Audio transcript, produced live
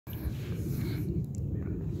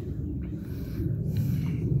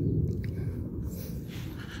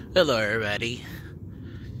Hello, everybody.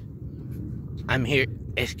 I'm here,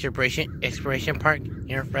 Exploration Park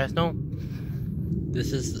here in Fresno.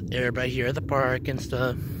 This is everybody here at the park and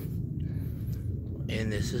stuff.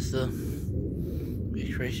 And this is the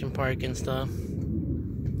Exploration Park and stuff.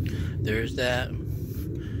 There's that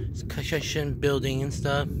construction building and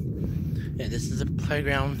stuff. And this is the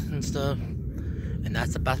playground and stuff. And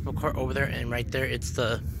that's the basketball court over there. And right there, it's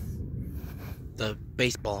the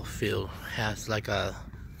baseball field. Has like a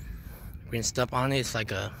green stuff on it. It's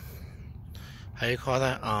like a, how do you call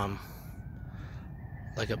that?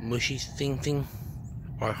 Like a mushy thing,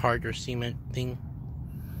 or harder cement thing.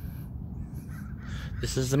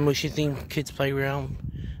 This is the mushy thing kids playground.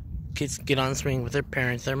 Kids get on the swing with their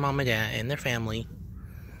parents, their mom and dad, and their family.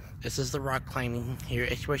 This is the rock climbing here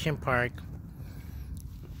at Exploration Park.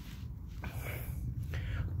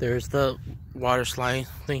 There's the water slide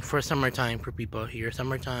thing for summertime for people here,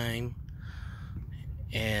 summertime.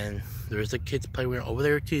 And there's the kids playground over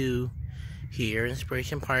there too, here in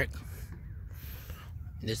Exploration Park.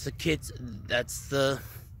 This is the kids, that's the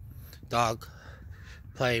dog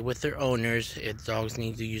play with their owners if dogs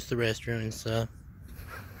need to use the restroom and stuff.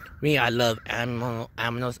 Me, I love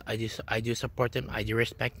animals. I do support them. I do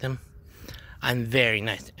respect them. I'm very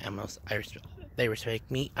nice to animals. They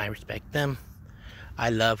respect me. I respect them. I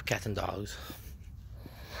love cats and dogs.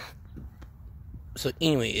 So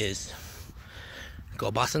anyway,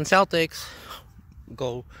 go Boston Celtics.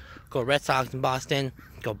 Go Red Sox in Boston.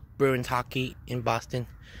 Go Bruins hockey in Boston.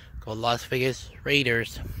 Go Las Vegas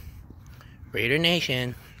Raiders. Raider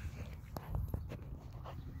Nation.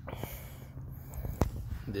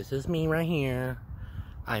 This is me right here.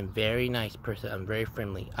 I'm a very nice person. I'm very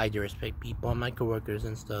friendly. I do respect people, my coworkers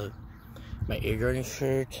and stuff. My Air Jordan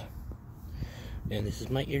shirt. And this is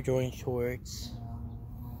my Air Jordan shorts.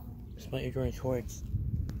 This is my Air Jordan shorts.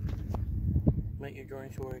 My Air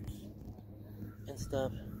Jordan shorts. And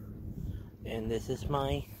stuff. And this is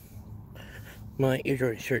my Air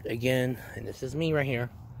Jordan shirt again. And this is me right here.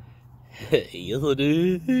 Yo,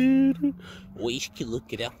 dude. Luke,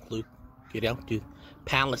 get out, Luke. Get out, dude.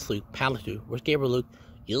 Palace, Luke. Palace, dude. Where's Gabriel, Luke?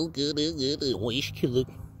 You good, Luke.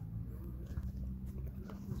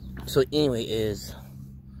 So anyway,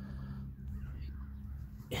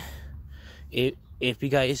 if you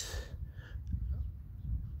guys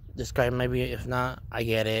describe my video, if not, I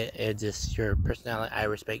get it. It's just your personality. I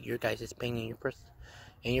respect your guys' opinion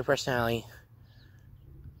and your personality.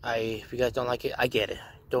 If you guys don't like it, I get it.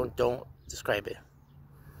 Don't describe it.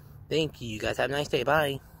 Thank you. You guys have a nice day.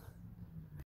 Bye.